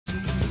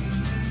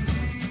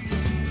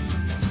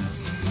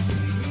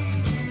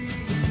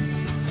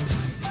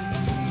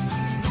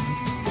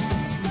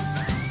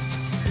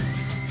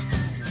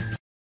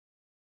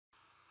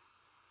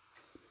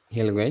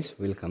Hello guys,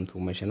 welcome to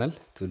my channel.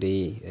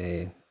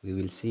 Today we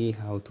will see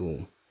how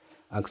to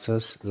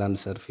access land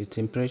surface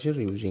temperature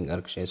using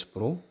ArcGIS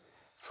Pro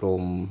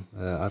from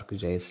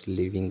ArcGIS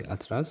Living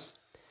Atlas.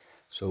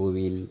 So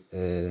we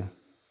will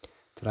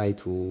try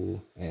to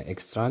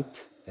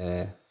extract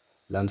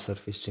land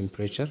surface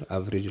temperature,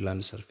 average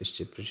land surface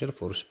temperature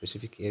for a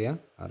specific area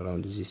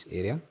around this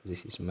area.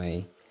 This is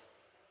my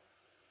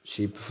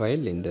shape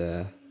file and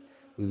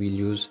we will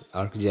use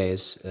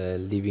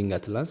ArcGIS Living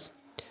Atlas.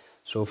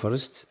 So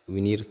first we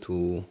need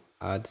to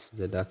add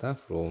the data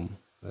from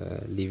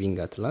Living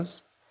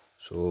Atlas.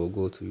 So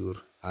go to your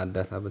add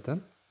data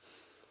button,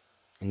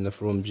 and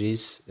from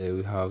this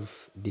we have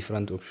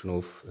different option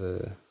of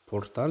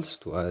portals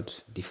to add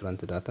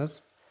different data.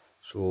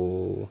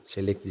 So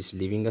select this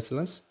Living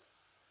Atlas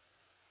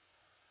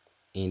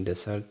and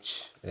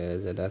search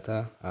the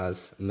data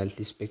as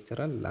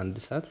Multispectral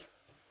Landsat.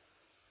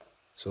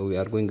 So we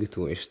are going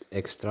to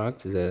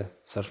extract the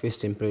surface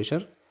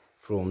temperature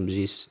from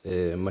this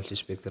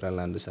multispectral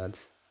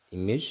landsat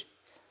image.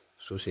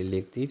 So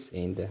select it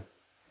and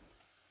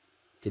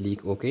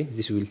click OK.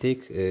 This will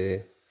take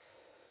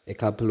a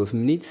couple of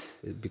minutes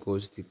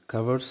because it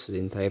covers the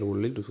entire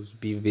world. It will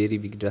be very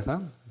big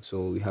data,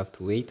 so we have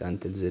to wait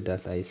until the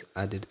data is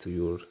added to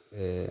your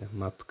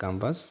map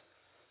canvas.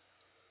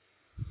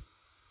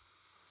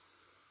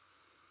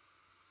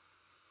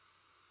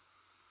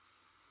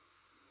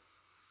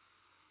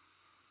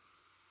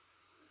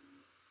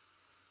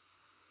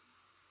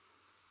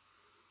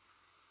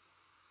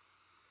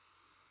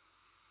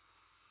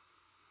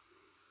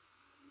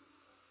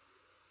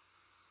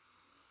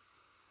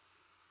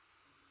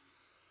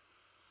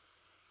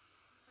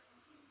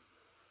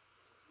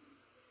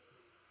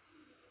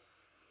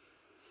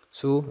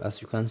 So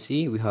as you can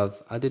see, we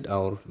have added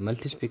our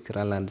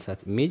multispectral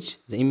landsat image.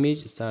 The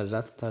image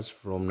starts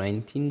from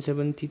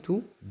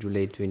 1972,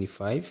 July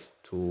 25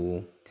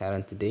 to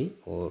current day,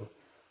 or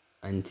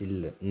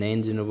until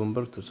 9th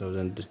November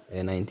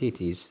 2019.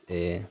 It is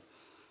a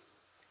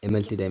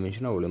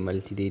multi-dimensional or a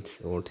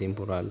multi-date or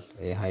temporal,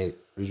 high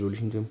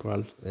resolution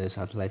temporal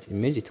satellite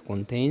image. It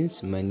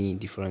contains many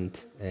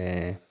different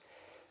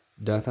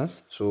data.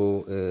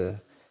 So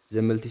the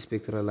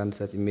multispectral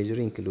Landsat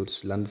imagery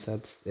includes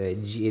Landsat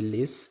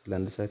GLS,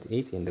 Landsat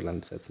 8, and the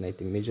Landsat 9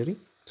 imagery.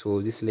 So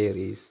this layer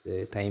is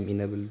time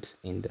enabled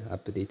and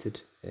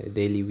updated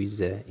daily with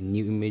the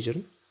new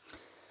imagery.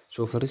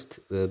 So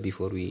first,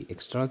 before we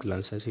extract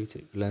land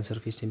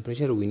surface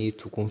temperature, we need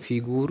to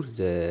configure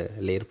the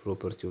layer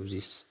property of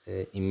this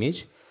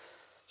image.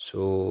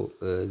 So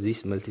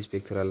this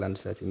multispectral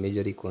Landsat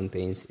imagery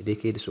contains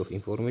decades of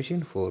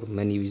information for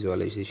many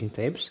visualization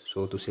types.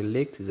 So to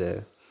select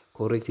the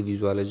correct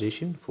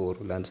visualization for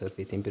land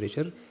surface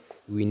temperature,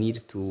 we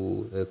need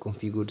to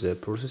configure the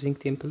processing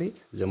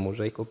template, the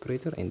mosaic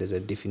operator, and the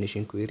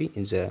definition query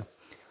in the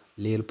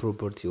layer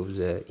property of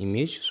the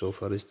image. So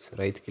first,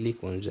 right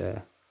click on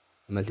the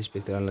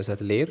multispectral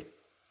Landsat layer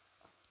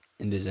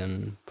and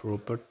then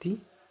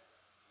property.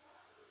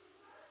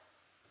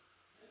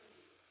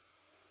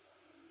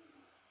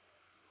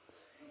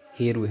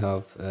 Here we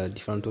have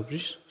different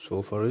options.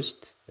 So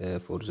first,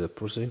 for the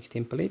processing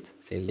template,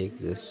 select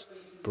this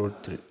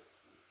portrait.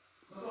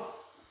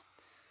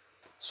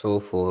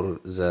 So for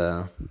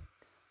the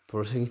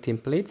processing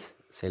template,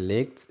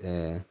 select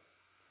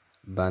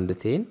band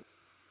 10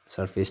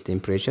 surface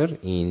temperature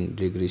in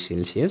degrees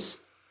Celsius.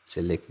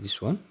 Select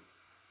this one.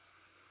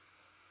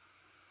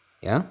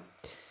 Yeah.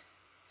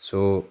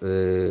 So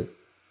the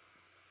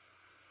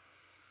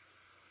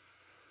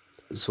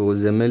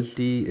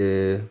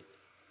multi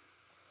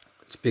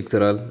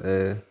spectral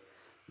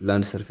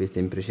land surface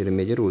temperature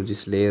imager, or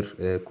this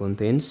layer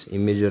contains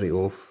imagery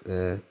of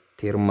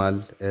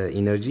thermal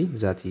energy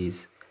that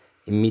is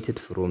emitted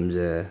from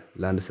the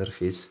land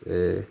surface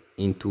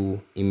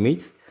into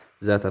images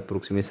that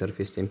approximate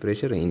surface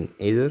temperature in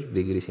either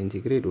degree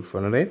centigrade or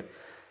Fahrenheit.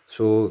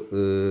 So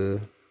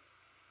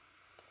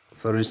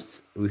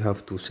first we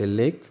have to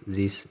select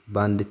this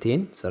band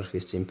 10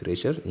 surface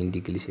temperature in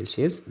degrees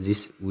Celsius.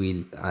 This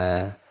will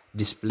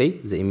display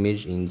the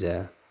image in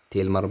the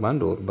Telmar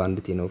band or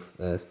band 10 of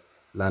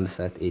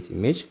Landsat 8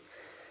 image.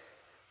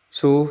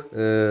 So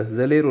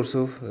the layer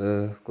also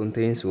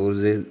contains, or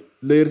the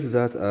layers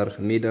that are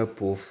made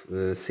up of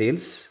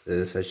cells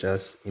such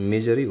as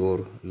imagery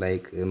or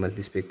like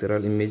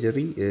multispectral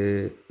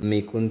imagery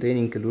may contain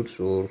includes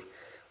or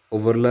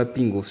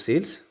overlapping of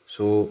cells.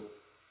 So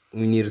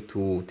we need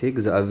to take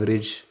the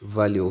average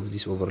value of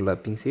these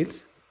overlapping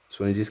cells.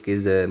 So in this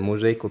case, the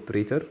mosaic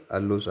operator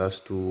allows us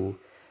to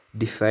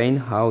define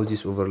how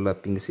these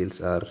overlapping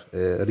cells are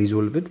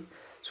resolved.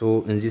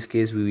 So in this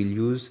case, we will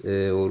use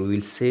or we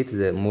will set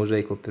the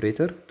mosaic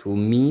operator to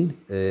mean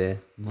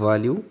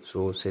value.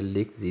 So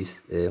select this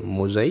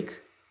mosaic.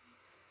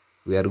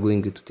 We are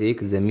going to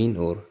take the mean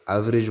or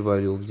average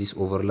value of these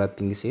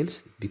overlapping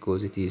cells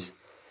because it is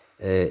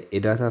a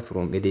data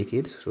from a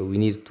decade. So we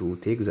need to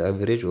take the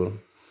average or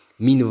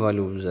mean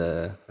value of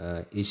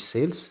the each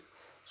cells.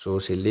 So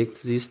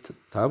select this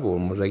tab or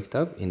mosaic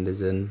tab, and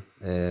then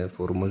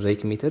for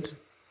mosaic method,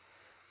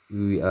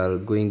 we are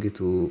going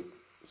to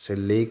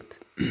select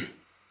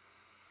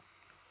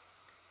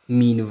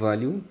mean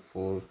value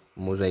for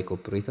mosaic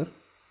operator.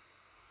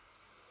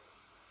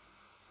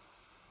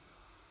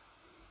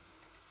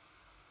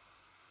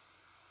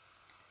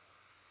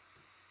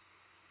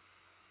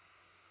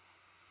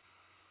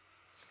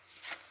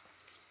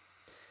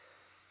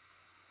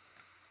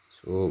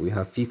 So we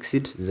have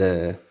fixed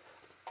the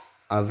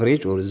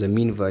average or the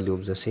mean value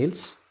of the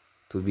cells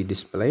to be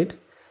displayed.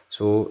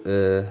 So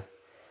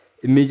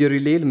imagery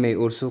layer may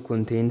also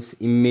contains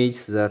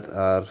images that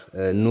are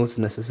not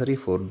necessary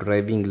for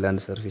driving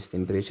land surface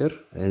temperature.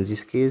 In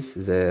this case,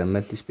 the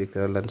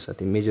multispectral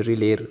Landsat imagery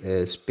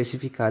layer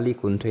specifically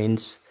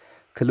contains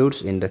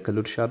clouds and the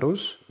cloud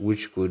shadows,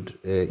 which could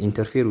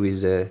interfere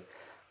with the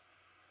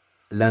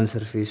land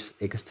surface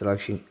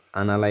extraction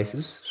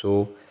analysis.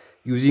 So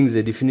using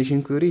the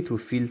definition query to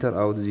filter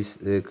out this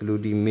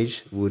cloud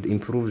image would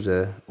improve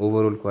the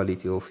overall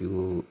quality of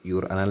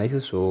your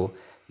analysis. So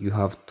you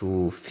have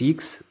to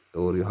fix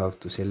or you have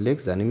to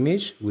select an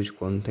image which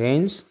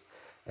contains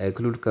a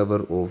cloud cover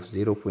of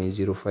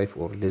 0.05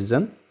 or less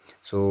than.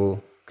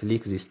 So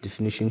click this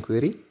definition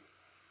query.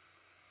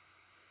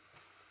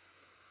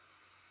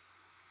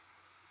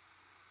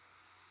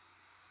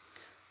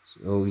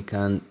 So we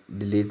can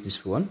delete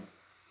this one.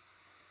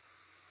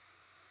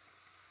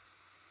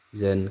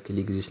 Then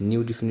click this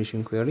new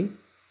definition query.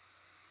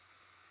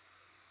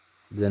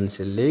 Then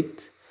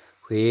select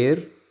where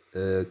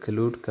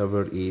cloud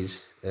cover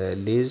is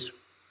less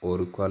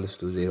or equals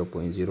to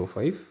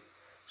 0.05.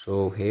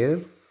 So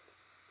here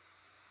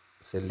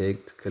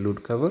select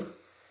cloud cover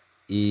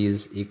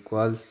is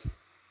equal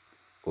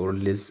or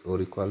less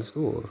or equals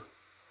to or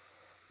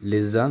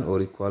less than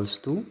or equals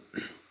to,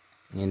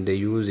 and the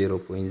use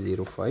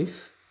 0.05.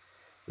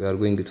 We are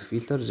going to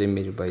filter the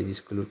image by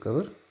this cloud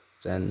cover.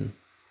 Then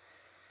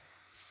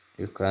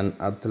you can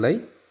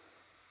apply.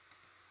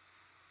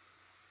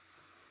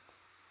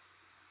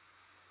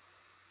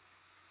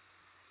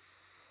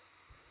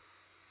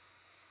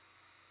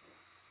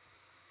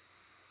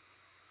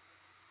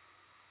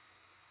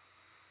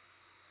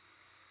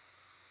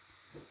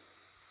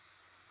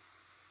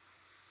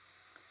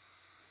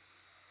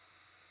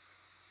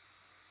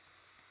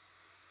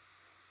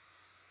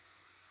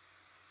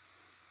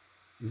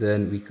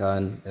 Then we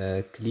can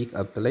click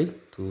apply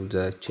to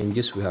the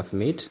changes we have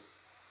made.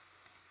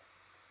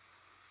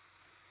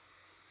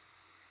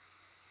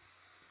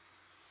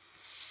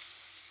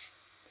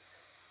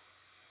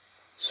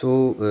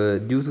 So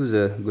due to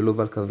the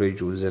global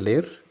coverage of the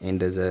layer and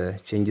the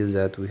changes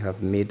that we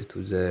have made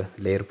to the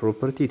layer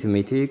property, it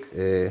may take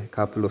a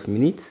couple of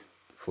minutes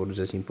for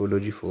the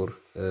symbology for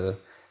the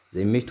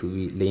image to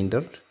be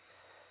rendered.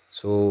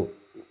 So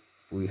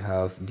we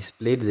have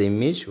displayed the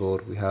image,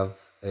 or we have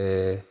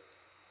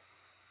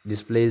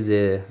displayed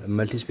the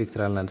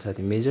multispectral Landsat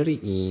imagery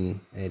in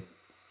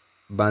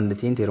band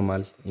 10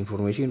 thermal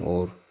information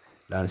or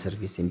land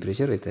surface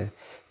temperature. It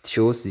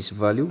shows this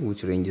value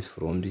which ranges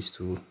from this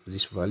to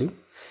this value.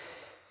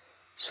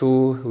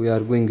 So we are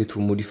going to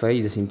modify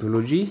the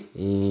symbology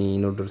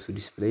in order to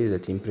display the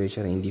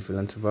temperature in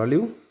different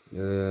value.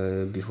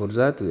 Before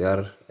that, we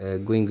are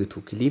going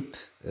to clip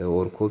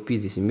or copy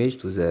this image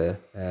to the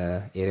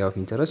area of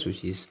interest,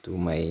 which is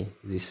to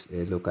this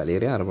local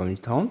area, Arbami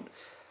town.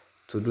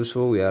 To do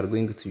so, we are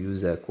going to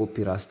use a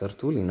copy raster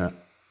tool in a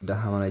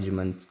data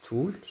management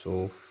tool.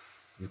 So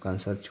you can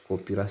search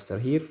copy raster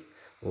here,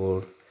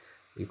 or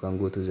you can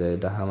go to the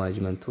data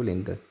management tool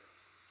and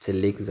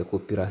select the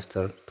copy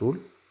raster tool.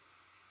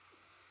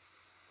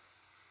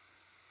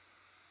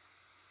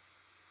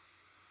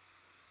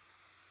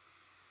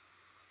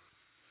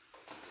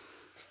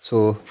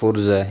 So for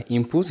the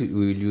input, we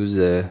will use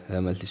a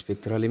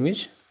multispectral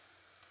image,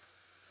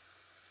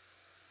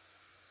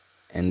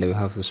 and we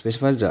have to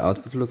specify the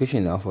output location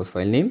and output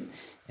file name.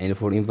 And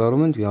for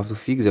environment, we have to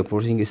fix the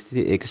processing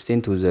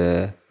extent to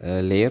the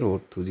layer or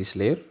to this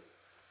layer.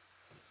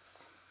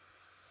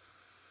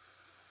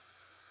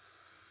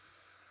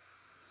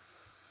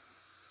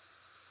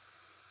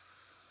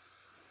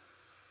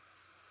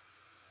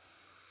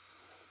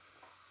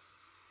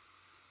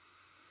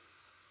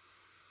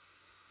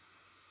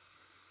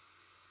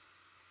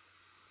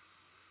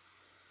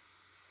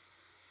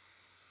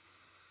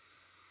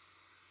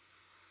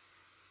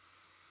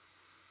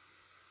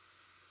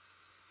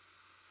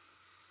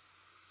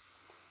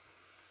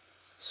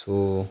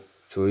 So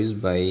choose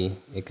by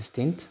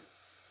extent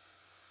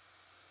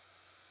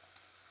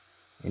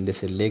and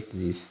select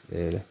this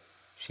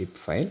shape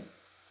file.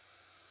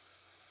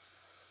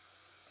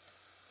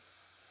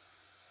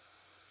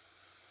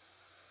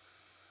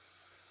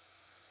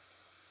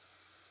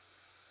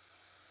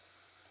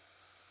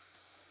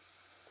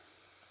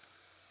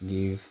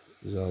 Give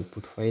the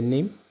output file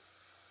name.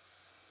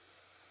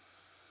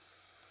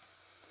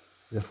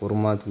 The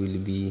format will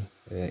be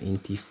in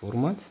TIFF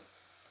format.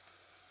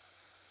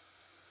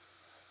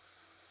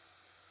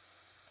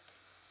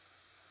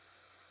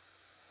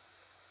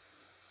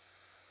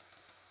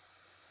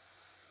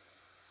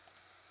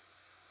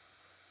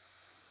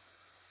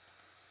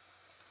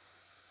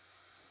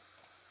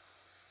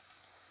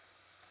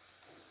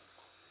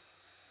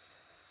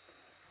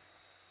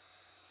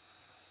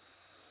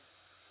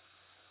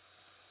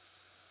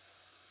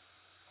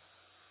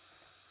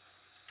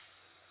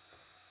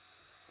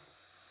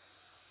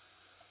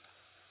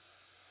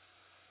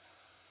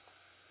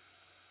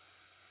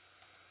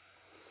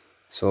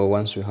 So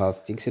once you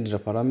have fixed the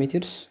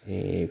parameters,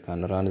 you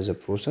can run the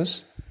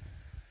process.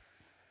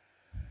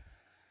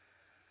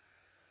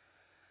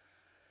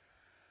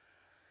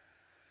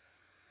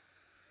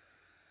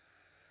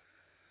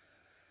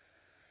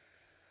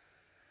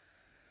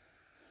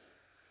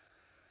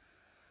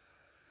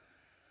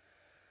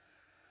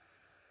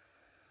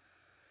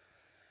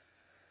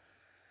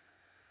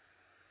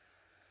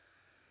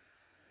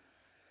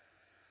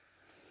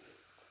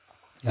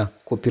 Yeah,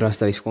 copy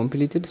raster is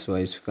completed. So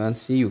as you can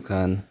see, you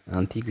can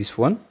untick this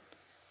one,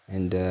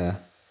 and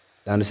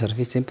land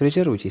surface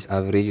temperature, which is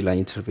average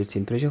land surface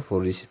temperature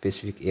for this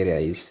specific area,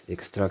 is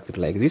extracted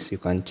like this. You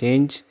can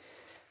change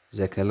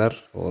the color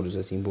or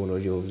the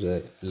symbology of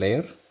the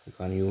layer. You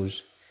can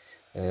use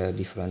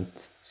different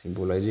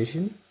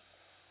symbolization.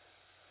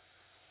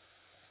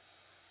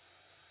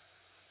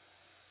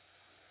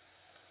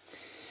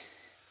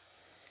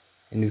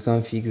 And you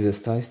can fix the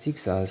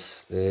statistics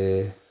as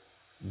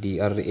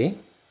DRA.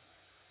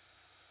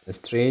 The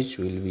stretch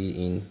will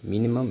be in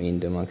minimum and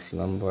the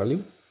maximum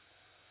value,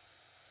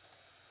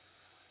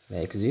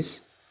 like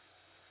this.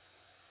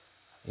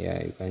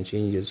 Yeah, you can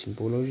change the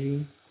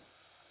symbology.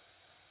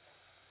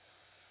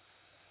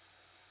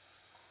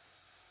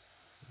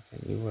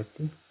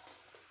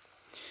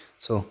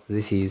 So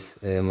this is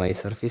my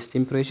surface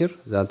temperature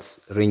that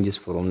ranges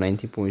from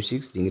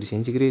 90.6 degrees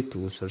centigrade to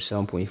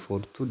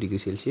 37.42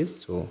 degrees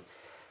Celsius. So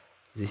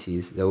this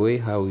is the way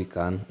how we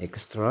can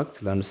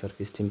extract land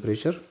surface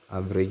temperature,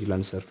 average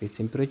land surface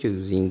temperature,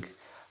 using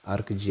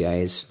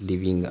ArcGIS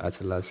Living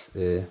Atlas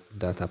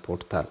data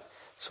portal.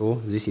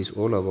 So this is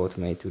all about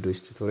my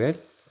today's tutorial.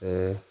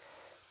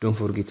 Don't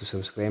forget to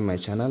subscribe my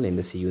channel,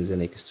 and see you in the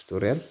next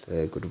tutorial.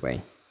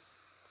 Goodbye.